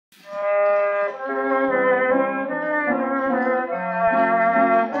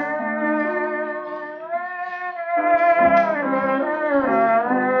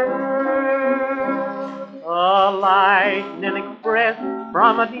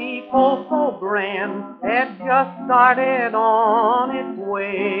a depot so grand had just started on its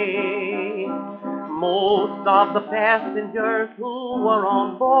way. Most of the passengers who were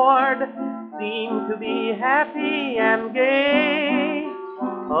on board seemed to be happy and gay.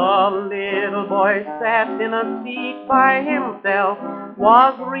 A little boy sat in a seat by himself,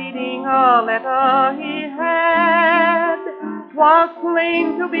 was reading a letter he had. 'Twas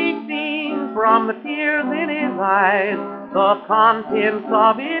plain to be seen from the tears in his eyes, the contents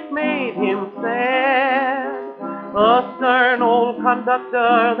of it made him sad. A stern old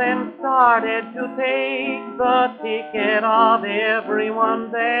conductor then started to take the ticket of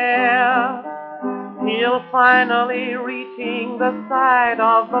everyone there, till finally reaching the side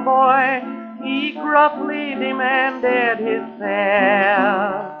of the boy, he gruffly demanded his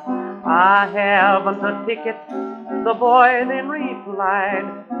fare. "I haven't a ticket," the boy then replied,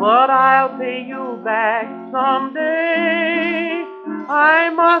 "but I'll pay you back someday. I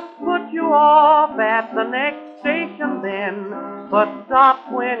must put you off at the next station then," but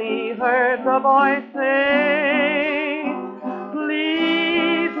stopped when he heard the boy say,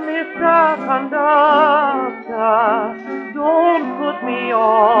 "Please, Mr. Conductor, don't put me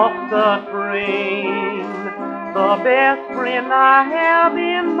off the train. The best friend I have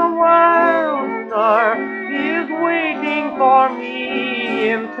in the world, sir, is waiting for me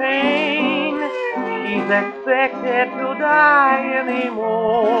in pain. She's expected to die any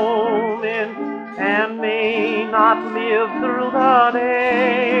moment and may not live through the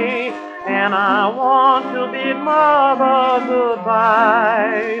day. And I want to bid Mother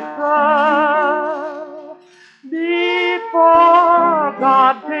goodbye, sir, before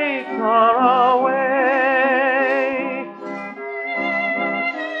God takes her away."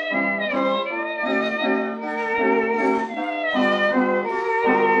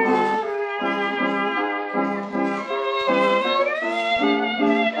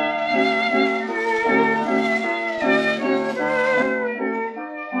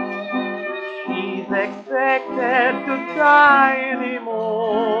 She's expected to die any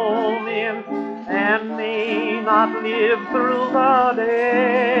moment and may not live through the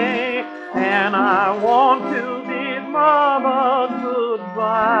day. And I want to bid Mother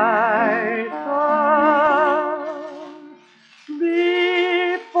goodbye.